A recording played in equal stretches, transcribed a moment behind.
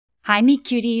Hi, Meet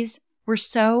Cuties. We're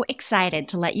so excited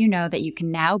to let you know that you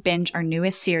can now binge our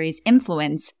newest series,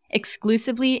 Influence,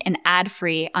 exclusively and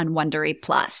ad-free on Wondery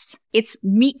Plus. It's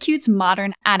Meet Cute's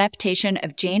modern adaptation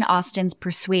of Jane Austen's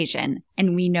Persuasion,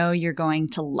 and we know you're going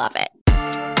to love it.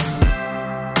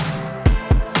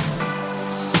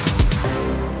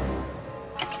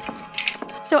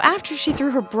 So after she threw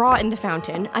her bra in the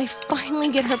fountain, I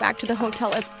finally get her back to the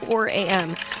hotel at 4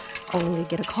 a.m., only to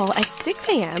get a call at 6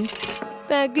 a.m.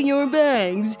 Pack your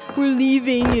bags. We're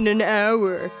leaving in an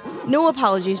hour. No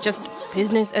apologies, just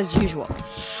business as usual.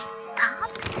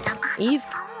 Stop. Eve,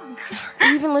 are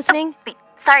you even listening?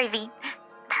 Sorry, V.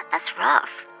 That's rough.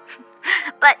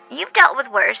 But you've dealt with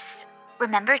worse.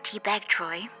 Remember Teabag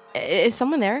Troy? Is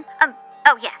someone there?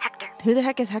 Oh yeah, Hector. Who the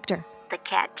heck is Hector? The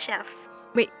cat chef.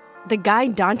 Wait, the guy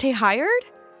Dante hired?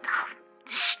 Oh,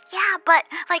 yeah, but,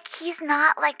 he's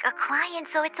not, a client,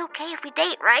 so it's okay if we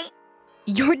date, right?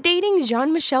 You're dating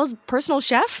Jean-Michel's personal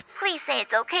chef? Please say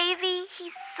it's okay, V.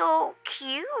 He's so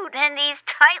cute, and these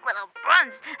tight little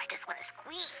buns. I just want to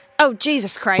squeeze. Oh,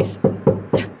 Jesus Christ.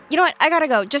 You know what? I gotta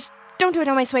go. Just don't do it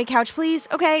on my sway couch, please,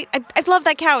 okay? I love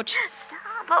that couch.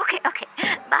 Stop. Okay.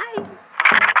 Bye.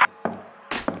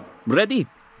 Ready?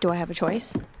 Do I have a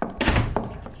choice?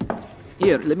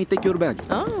 Here, let me take your bag.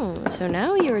 Oh, so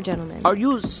now you're a gentleman. Are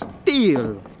you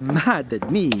still mad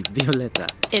at me, Violetta?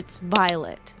 It's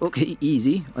Violet. Okay,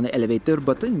 easy. On the elevator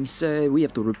buttons, we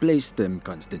have to replace them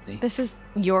constantly. This is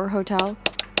your hotel?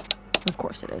 Of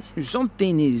course it is.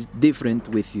 Something is different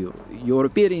with you. Your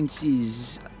appearance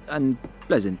is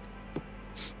unpleasant.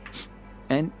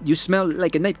 And you smell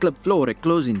like a nightclub floor at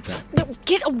closing time. No,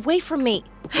 get away from me.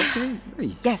 Okay.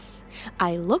 Hey. Yes,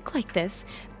 I look like this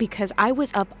because I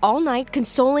was up all night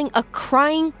consoling a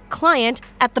crying client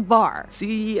at the bar.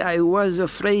 See, I was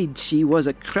afraid she was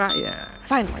a crier.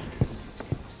 Finally.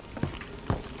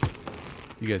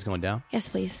 You guys going down?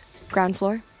 Yes, please. Ground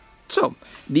floor. So,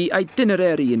 the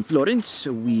itinerary in Florence,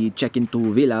 we check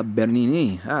into Villa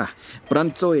Bernini.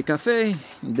 Pranzo e cafe.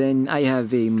 Then I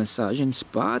have a massage and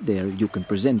spa. There you can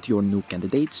present your new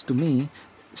candidates to me.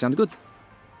 Sound good?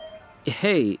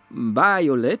 Hey,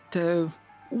 Violet,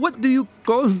 what do you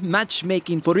call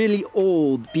matchmaking for really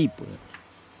old people?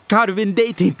 Carbon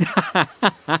dating.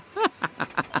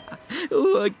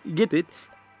 Oh, get it?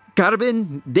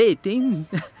 Carbon dating.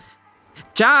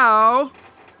 Ciao,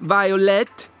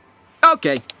 Violet.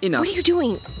 Okay, enough. What are you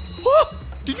doing?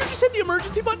 Did you just hit the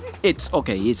emergency button? It's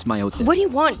okay, it's my hotel. What do you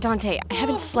want, Dante? I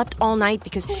haven't slept all night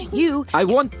because you... I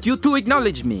want you to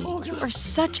acknowledge me. You are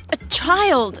such a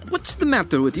child. What's the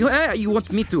matter with you? You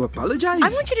want me to apologize? I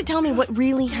want you to tell me what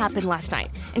really happened last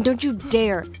night. And don't you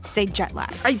dare say jet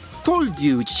lag. I told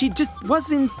you, she just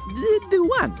wasn't the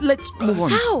one. Let's move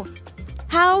on. How?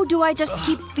 How do I just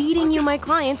keep feeding you my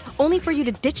clients only for you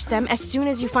to ditch them as soon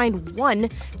as you find one,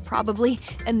 probably,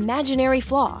 imaginary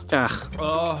flaw?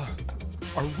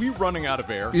 Are we running out of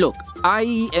air? Look,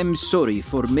 I am sorry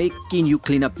for making you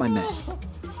clean up my mess.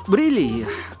 Really,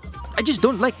 I just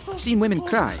don't like seeing women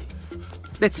cry.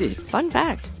 That's it. Fun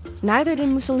fact, neither did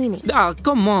Mussolini.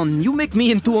 Come on, you make me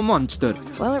into a monster.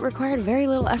 Well, it required very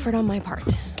little effort on my part.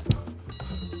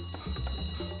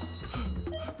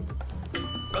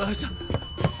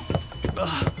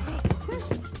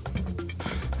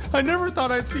 I never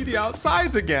thought I'd see the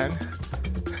outsides again.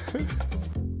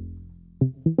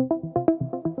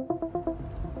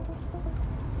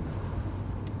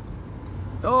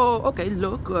 Oh, okay,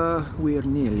 look, we're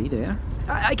nearly there.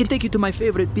 I can take you to my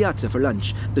favorite piazza for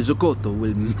lunch. The Zucotto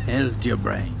will melt your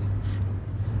brain.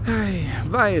 Hey,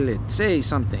 Violet, say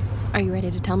something. Are you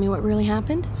ready to tell me what really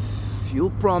happened? You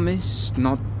promised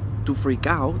not to freak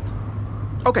out.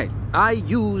 Okay, I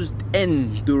used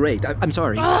endurate. I'm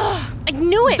sorry. Ugh, I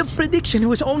knew it! The prediction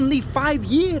was only 5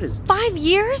 years. 5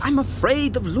 years? I'm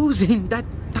afraid of losing that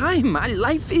time. My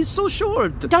life is so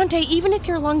short. Dante, even if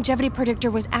your longevity predictor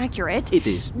was accurate... It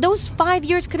is. Those 5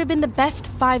 years could have been the best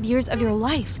 5 years of your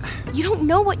life. You don't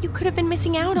know what you could have been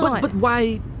missing out on. But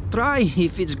why try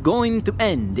if it's going to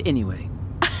end anyway?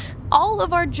 All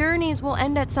of our journeys will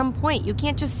end at some point. You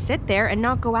can't just sit there and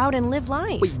not go out and live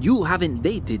life. But you haven't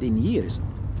dated in years.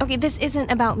 Okay, this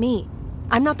isn't about me.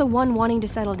 I'm not the one wanting to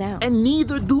settle down. And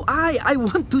neither do I. I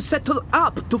want to settle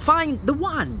up to find the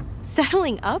one.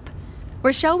 Settling up?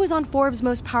 Rochelle was on Forbes'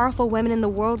 most powerful women in the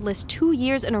world list 2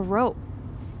 years in a row.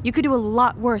 You could do a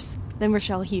lot worse than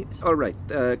Rochelle Hughes. All right,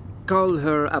 call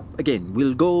her up again.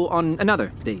 We'll go on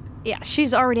another date. Yeah,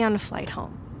 she's already on a flight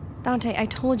home. Dante, I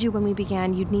told you when we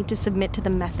began you'd need to submit to the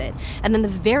method. And then the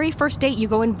very first date you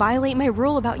go and violate my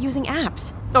rule about using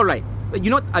apps. All right,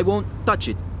 you know what? I won't touch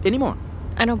it anymore.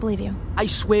 I don't believe you. I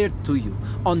swear to you,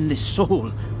 on the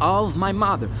soul of my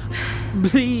mother.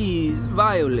 Please,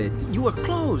 Violet, you were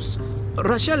close.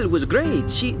 Rachel was great.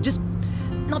 She just...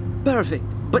 not perfect.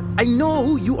 But I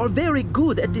know you are very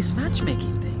good at this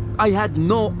matchmaking thing. I had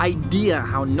no idea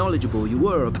how knowledgeable you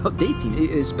were about dating,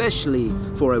 especially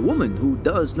for a woman who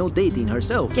does no dating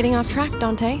herself. Getting off track,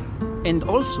 Dante. And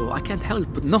also, I can't help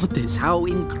but notice how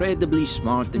incredibly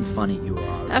smart and funny you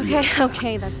are.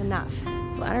 Okay, that's enough.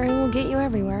 Flattery will get you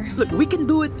everywhere. Look, we can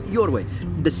do it your way.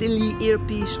 The silly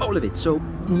earpiece, all of it. So,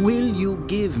 will you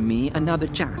give me another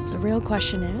chance? The real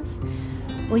question is,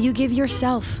 will you give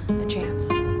yourself a chance?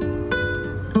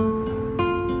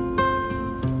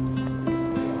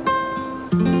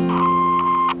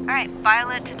 Alright,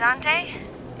 Violet to Dante.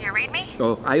 Do you read me?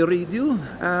 Oh, I read you?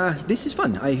 This is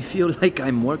fun. I feel like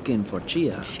I'm working for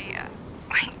Chiara.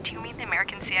 Wait, do you mean the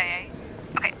American CIA?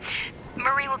 Okay,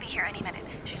 Marie will be here any minute.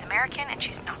 She's American and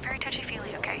she's not very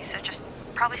touchy-feely, okay? So just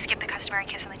probably skip the customary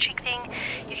kiss on the cheek thing.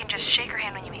 You can just shake her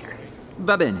hand when you meet her.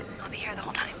 Va bene. I'll be here the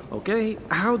whole time. Okay,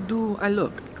 how do I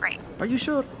look? Great. Are you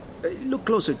sure? Look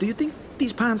closer. Do you think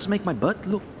these pants make my butt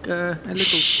look a little...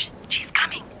 Shh, she's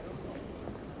coming.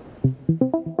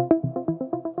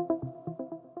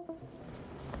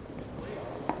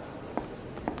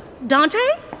 Dante?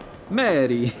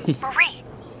 Mary. Marie!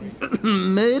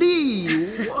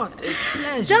 Mary, what a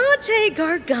pleasure. Dante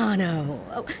Gargano.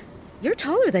 Oh, you're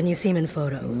taller than you seem in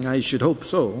photos. I should hope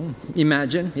so.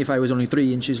 Imagine if I was only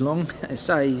 3 inches long.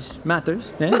 Size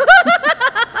matters, eh? Easy,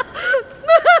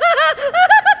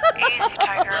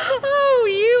 Tiger. Oh,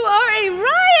 you are a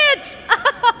riot!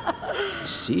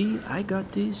 See, I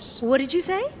got this. What did you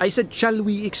say? I said, shall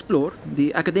we explore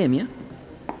the academia?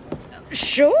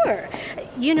 Sure.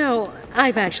 You know,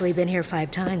 I've actually been here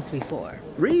 5 times before.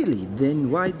 Really?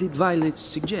 Then why did Violet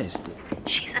suggest it?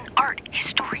 She's an art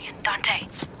historian, Dante.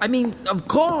 I mean, of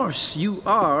course, you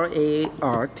are an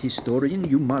art historian.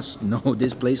 You must know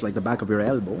this place like the back of your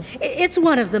elbow. It's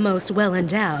one of the most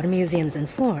well-endowed museums in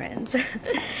Florence.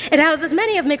 It houses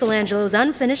many of Michelangelo's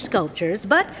unfinished sculptures,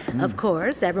 but, of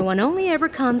course, everyone only ever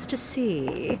comes to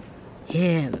see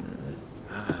him.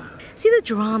 See the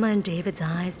drama in David's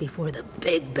eyes before the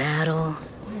big battle?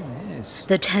 Yes.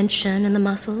 The tension in the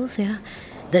muscles, yeah?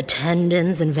 The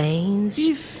tendons and veins.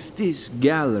 If this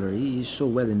gallery is so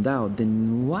well endowed,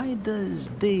 then why does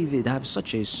David have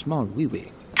such a small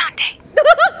wee-wee? Dante.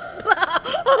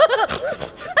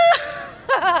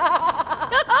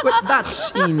 But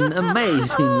that's an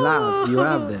amazing laugh you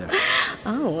have there.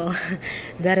 Oh, well,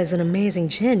 that is an amazing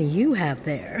chin you have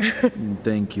there.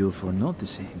 Thank you for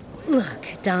noticing.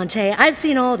 Look, Dante, I've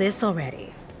seen all this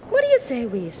already. What do you say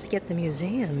we skip the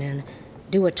museum and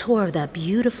do a tour of that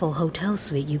beautiful hotel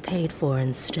suite you paid for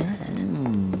instead?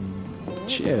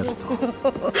 Certo.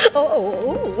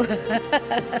 Oh.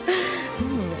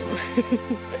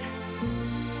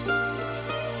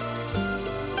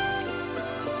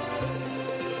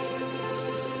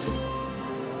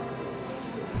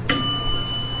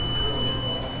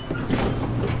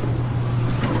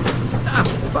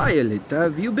 Violet,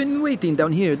 have you been waiting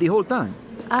down here the whole time?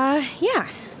 Yeah.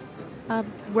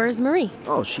 Where's Marie?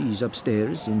 Oh, she's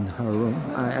upstairs in her room.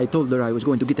 I told her I was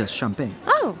going to get us champagne.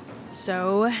 Oh,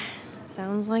 so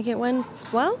sounds like it went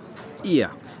well?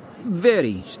 Yeah.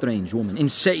 Very strange woman.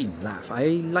 Insane laugh. I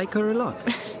like her a lot.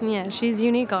 Yeah, she's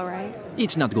unique, all right.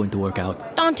 It's not going to work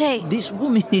out. Dante! This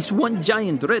woman is one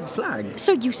giant red flag.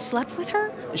 So you slept with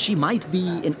her? She might be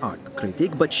an art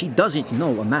critic, but she doesn't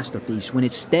know a masterpiece when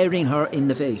it's staring her in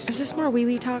the face. Is this more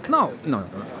wee-wee talk? No.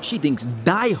 She thinks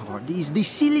Die Hard is the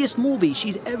silliest movie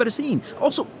she's ever seen.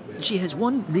 Also, she has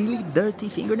one really dirty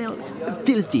fingernail.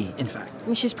 Filthy, in fact. I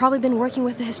mean, she's probably been working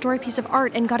with a historic piece of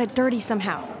art and got it dirty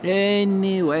somehow.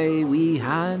 Anyway, we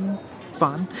had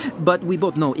fun, but we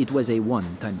both know it was a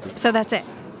one-time thing. So that's it.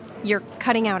 You're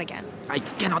cutting out again. I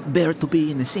cannot bear to be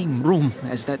in the same room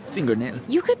as that fingernail.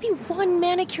 You could be one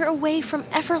manicure away from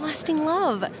everlasting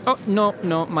love. Oh,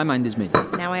 no, my mind is made.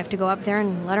 Now I have to go up there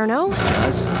and let her know?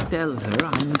 Just tell her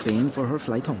I'm paying for her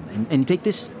flight home. And take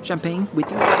this champagne with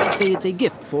you. Say it's a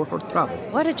gift for her travel.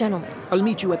 What a gentleman. I'll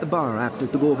meet you at the bar after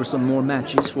to go over some more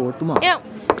matches for tomorrow. You know,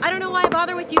 I don't know why I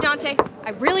bother with you, Dante.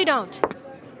 I really don't.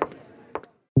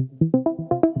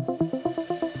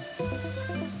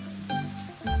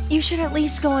 You should at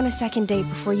least go on a second date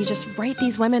before you just write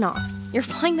these women off. You're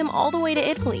flying them all the way to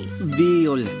Italy.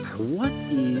 Violetta, what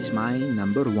is my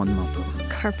number 1 motto?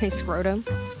 Carpe scrotum.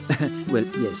 Well,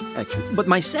 yes, actually. But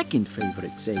my second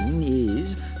favorite saying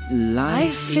is...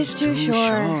 Life is too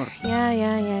short.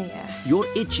 Yeah. You're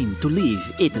itching to leave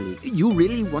Italy. You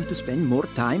really want to spend more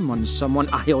time on someone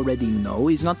I already know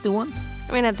is not the one?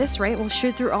 I mean, at this rate, we'll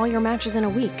shoot through all your matches in a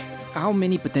week. How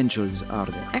many potentials are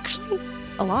there? Actually,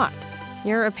 a lot.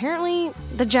 You're apparently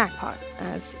the jackpot,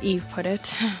 as Eve put it.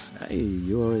 Hey,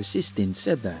 your assistant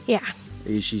said that. Yeah.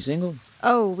 Is she single?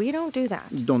 Oh, we don't do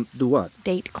that. Don't do what?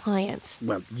 Date clients.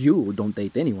 Well, you don't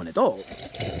date anyone at all.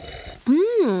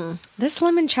 This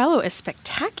limoncello is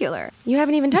spectacular. You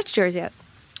haven't even touched yours yet.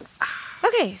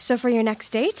 Okay, so for your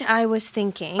next date, I was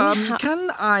thinking...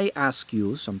 Can I ask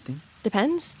you something?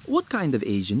 Depends. What kind of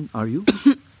Asian are you?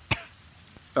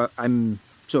 I'm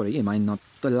sorry, am I not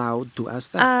allowed to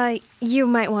ask that? You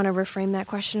might want to reframe that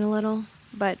question a little,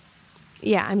 but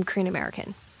yeah, I'm Korean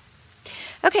American.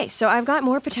 Okay, so I've got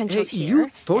more potentials here.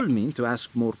 You told me to ask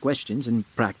more questions and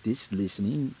practice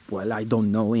listening. Well, I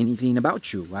don't know anything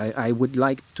about you. I would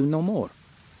like to know more.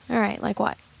 All right, like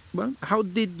what? Well, how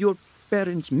did your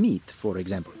parents meet, for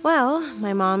example? Well,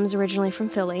 my mom's originally from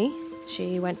Philly.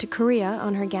 She went to Korea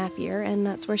on her gap year, and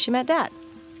that's where she met Dad.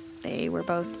 They were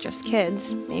both just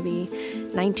kids, maybe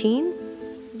 19,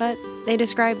 but they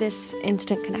describe this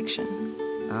instant connection.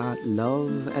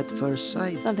 Love at first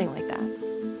sight. Something like that.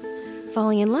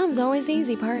 Falling in love's always the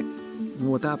easy part.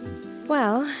 What happened?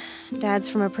 Well, Dad's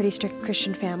from a pretty strict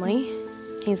Christian family.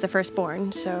 He's the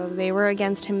firstborn, so they were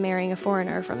against him marrying a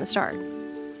foreigner from the start.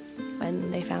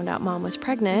 When they found out Mom was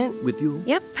pregnant... With you?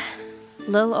 Yep.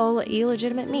 Lil' ol'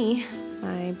 illegitimate me.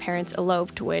 My parents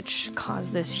eloped, which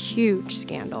caused this huge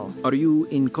scandal. Are you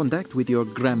in contact with your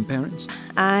grandparents?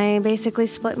 I basically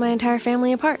split my entire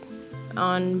family apart.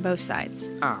 On both sides.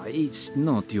 It's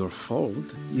not your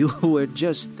fault. You were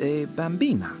just a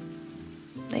bambina.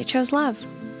 They chose love,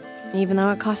 even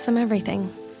though it cost them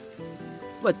everything.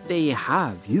 But they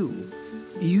have you.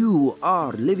 You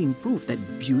are living proof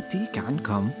that beauty can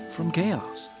come from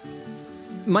chaos.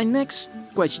 My next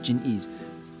question is,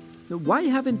 why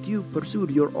haven't you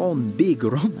pursued your own big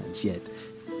romance yet?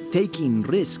 Taking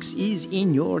risks is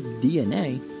in your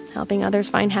DNA. Helping others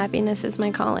find happiness is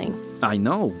my calling. I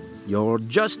know. You're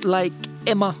just like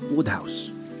Emma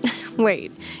Woodhouse.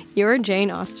 Wait, you're a Jane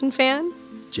Austen fan?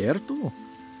 Certo.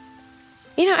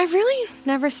 You know, I really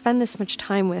never spend this much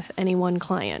time with any one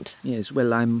client. Yes,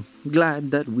 well, I'm glad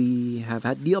that we have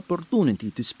had the opportunity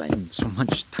to spend so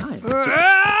much time. I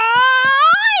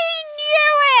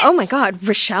knew it! Oh my god,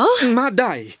 Rochelle?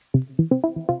 Madai!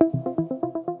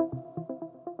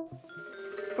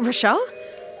 Rochelle?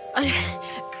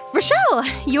 Rochelle,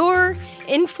 you're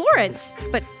in Florence,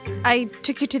 but I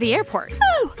took you to the airport.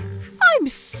 Oh, I'm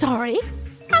sorry.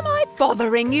 Am I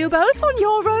bothering you both on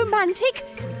your romantic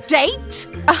date?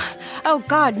 Oh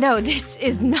god, no, this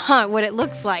is not what it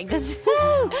looks like. This is...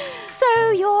 Oh,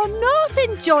 so you're not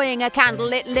enjoying a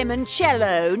candlelit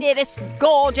limoncello near this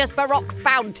gorgeous Baroque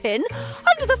fountain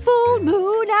under the full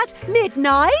moon at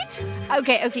midnight?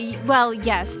 Okay, well,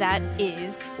 yes, that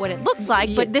is what it looks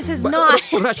like, but this is not...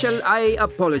 Rachel, I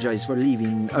apologize for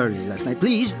leaving early last night.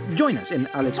 Please join us and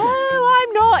I'll explain. Oh,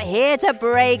 I'm not here to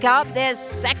break up this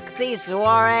sexy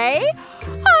soiree.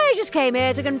 I just came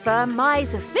here to confirm my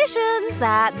suspicions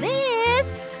that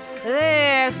this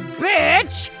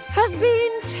bitch has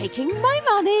been taking my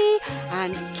money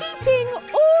and keeping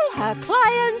all her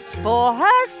clients for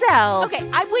herself. Okay,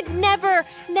 I would never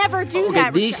do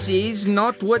that, This is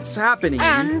not what's happening.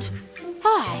 And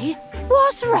I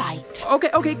was right.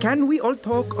 Okay, can we all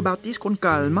talk about this con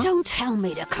calma? Don't tell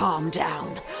me to calm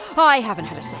down. I haven't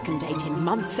had a second date in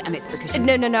months, and it's because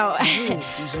No.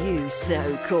 you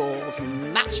so-called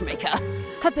matchmaker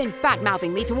have been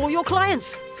bad-mouthing me to all your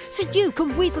clients, so you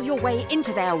can weasel your way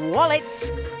into their wallets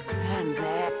and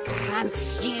their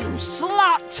pants, you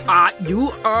slut!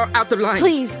 You are out of line.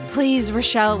 Please,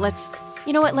 Rochelle, let's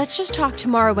just talk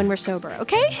tomorrow when we're sober,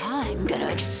 okay? I'm gonna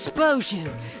expose you,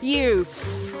 you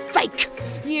fake,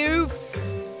 you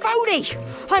phony!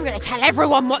 I'm gonna tell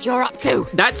everyone what you're up to!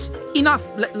 That's enough.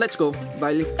 Let's go,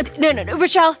 Violet. No,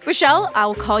 Rochelle,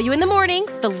 I'll call you in the morning.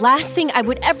 The last thing I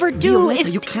would ever do Violetta,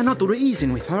 is... You cannot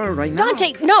reason with her right now.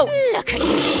 Dante, no! Look at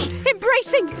you,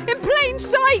 embracing in plain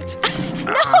sight!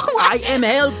 No! I am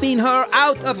helping her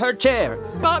out of her chair.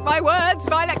 Mark my words,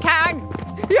 Violet Kang!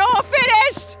 You're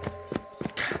finished!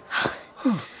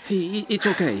 It's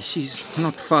okay. She's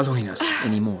not following us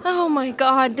anymore. Oh my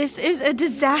god, this is a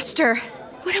disaster.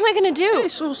 What am I gonna do?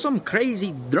 So some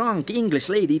crazy drunk English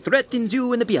lady threatens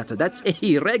you in the piazza. That's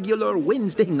a regular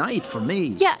Wednesday night for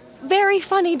me. Yeah, very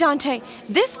funny, Dante.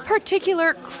 This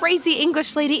particular crazy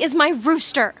English lady is my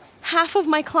rooster. Half of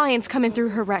my clients come in through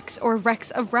her wrecks or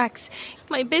wrecks of wrecks.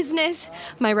 My business,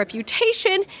 my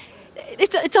reputation,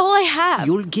 it's all I have.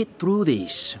 You'll get through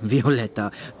this,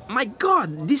 Violetta. My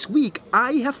God, this week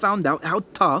I have found out how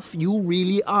tough you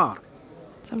really are.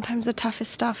 Sometimes the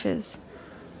toughest stuff is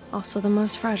Also the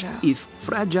most fragile. If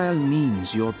fragile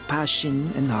means your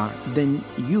passion and heart, then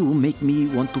you make me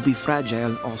want to be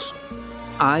fragile also.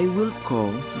 I will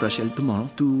call Rachel tomorrow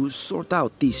to sort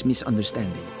out this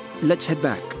misunderstanding. Let's head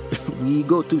back. We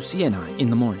go to Siena in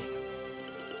the morning.